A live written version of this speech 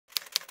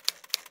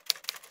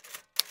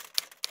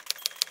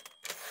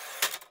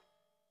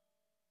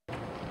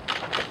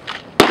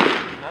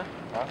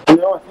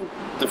No, I think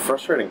the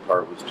frustrating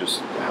part was just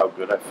how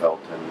good I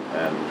felt, and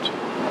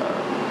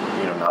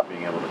not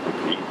being able to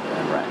compete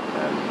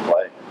and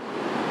play.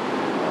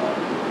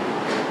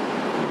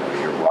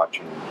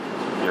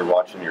 You're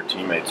watching your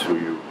teammates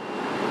who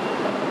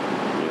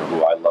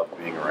who I love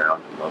being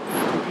around and love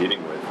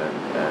competing with,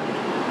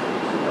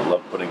 and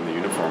love putting the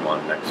uniform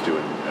on next to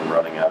and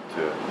running out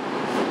to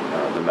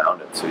the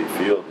mound at Citi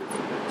Field.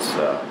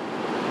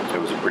 It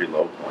was a pretty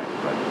low point,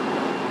 but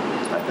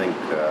I think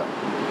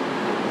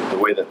the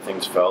way that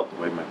things felt, the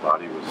way my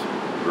body was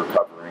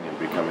recovering and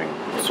becoming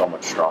so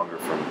much stronger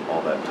from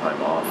all that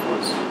time off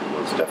was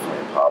definitely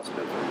a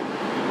positive,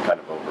 and kind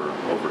of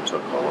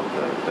overtook all of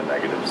the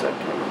negatives that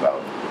came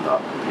about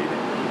not competing.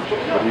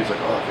 But he's like,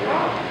 oh,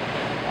 yeah.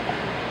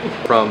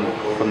 From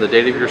the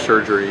date of your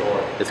surgery,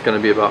 it's going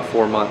to be about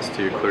 4 months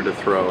till you're cleared to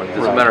throw. And it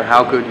doesn't matter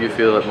how good you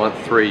feel at month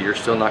 3, you're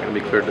still not going to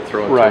be cleared to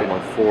throw until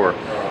month 4.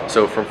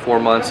 So from 4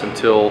 months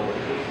until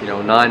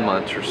 9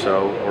 months or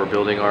so, or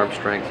building arm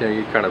strength,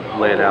 you kind of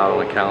lay it out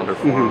on a calendar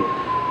for them,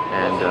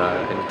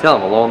 and you tell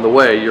them along the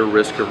way your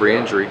risk of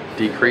re-injury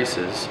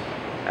decreases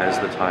as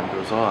the time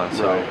goes on.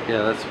 So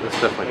yeah, that's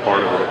definitely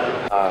part of it.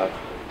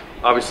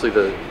 Obviously,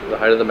 the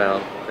height of the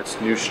mount, it's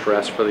new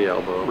stress for the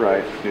elbow,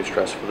 new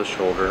stress for the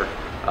shoulder.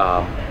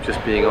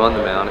 Just being on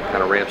the mound, it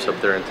kind of ramps up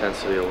their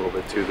intensity a little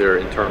bit too, their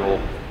internal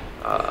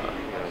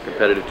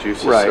competitive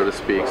juices, so to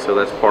speak. So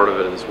that's part of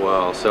it as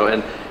well. So,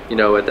 and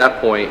at that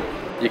point,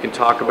 you can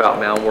talk about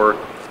mound work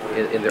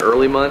in the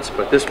early months,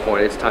 but at this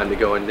point, it's time to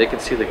go, and they can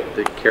see the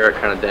carrot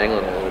kind of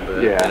dangling a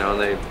little bit. And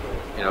they.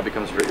 It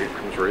becomes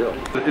real.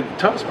 The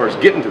toughest part is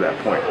getting to that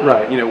point.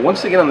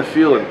 Once they get on the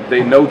field,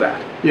 they know that.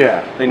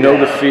 They know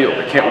the field.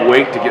 They can't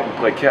wait to get and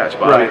play catch.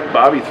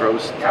 Bobby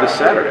throws this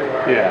Saturday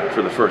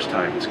for the first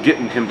time. It's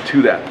getting him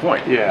to that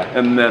point.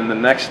 And then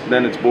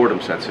then it's boredom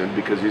sets in,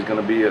 because he's going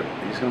to be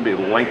a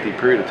lengthy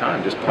period of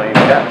time just playing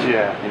catch.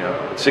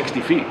 At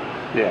 60 feet.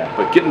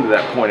 But getting to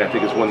that point, I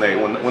think, is when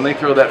they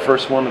throw that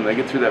first one and they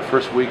get through that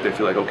first week, they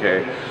feel like,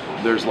 okay,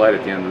 there's light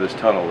at the end of this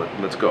tunnel.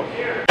 Let's go.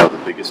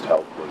 The biggest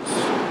help was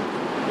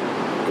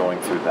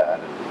going through that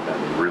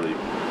and really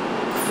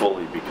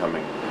fully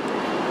becoming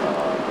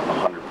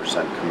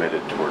 100%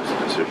 committed towards the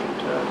decision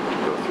to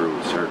go through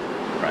with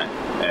surgery.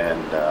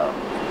 And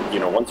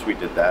once we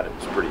did that, it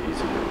was pretty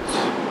easy. It was,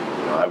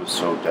 I was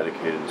so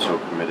dedicated and so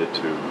committed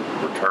to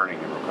returning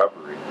and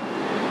recovery.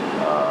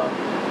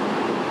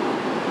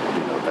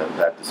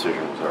 That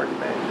decision was already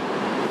made.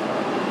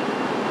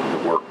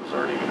 The work was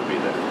already going to be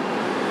there.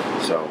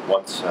 So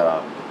once,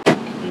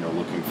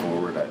 looking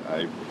forward,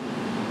 I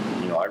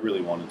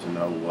really wanted to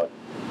know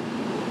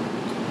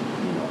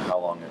how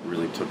long it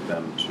really took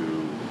them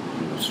to,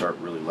 start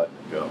really letting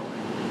it go.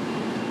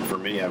 For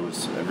me,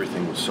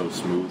 everything was so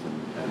smooth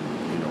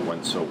and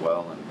went so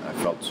well, and I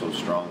felt so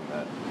strong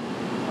that,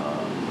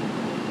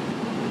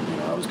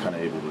 I was kind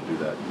of able to do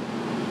that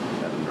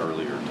at an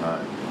earlier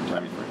time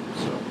frame.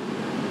 So,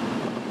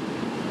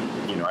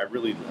 I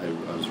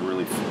was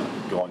really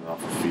going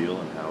off of feel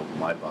and how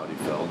my body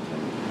felt,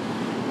 and,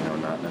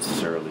 not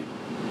necessarily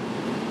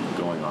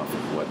going off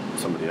of what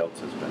somebody else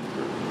has been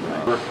through.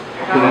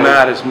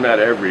 Matt has met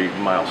every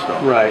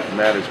milestone.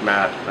 Matt is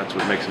Matt. That's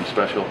what makes him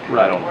special.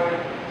 I don't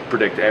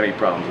predict any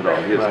problems at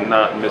all. He has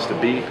not missed a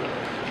beat.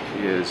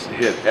 He has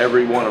hit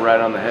everyone right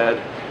on the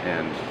head,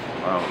 and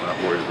I'm not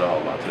worried at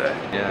all about today.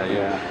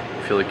 You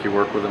feel like you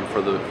work with them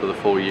for the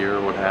full year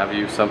or what have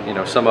you. Some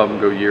of them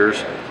go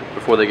years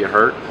before they get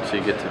hurt, so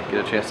you get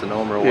a chance to know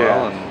them real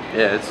well. And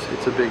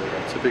it's a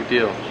big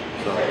deal.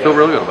 So I feel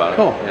really good about it.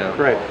 Cool.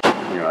 Great.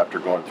 After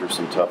going through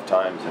some tough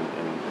times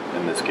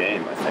in this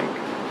game, I think,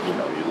 you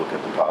look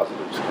at the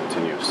positives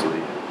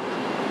continuously,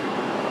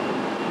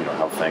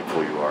 how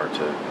thankful you are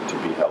to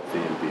be healthy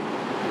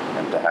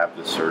and to have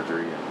this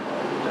surgery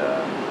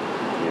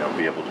and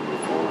be able to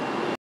move forward.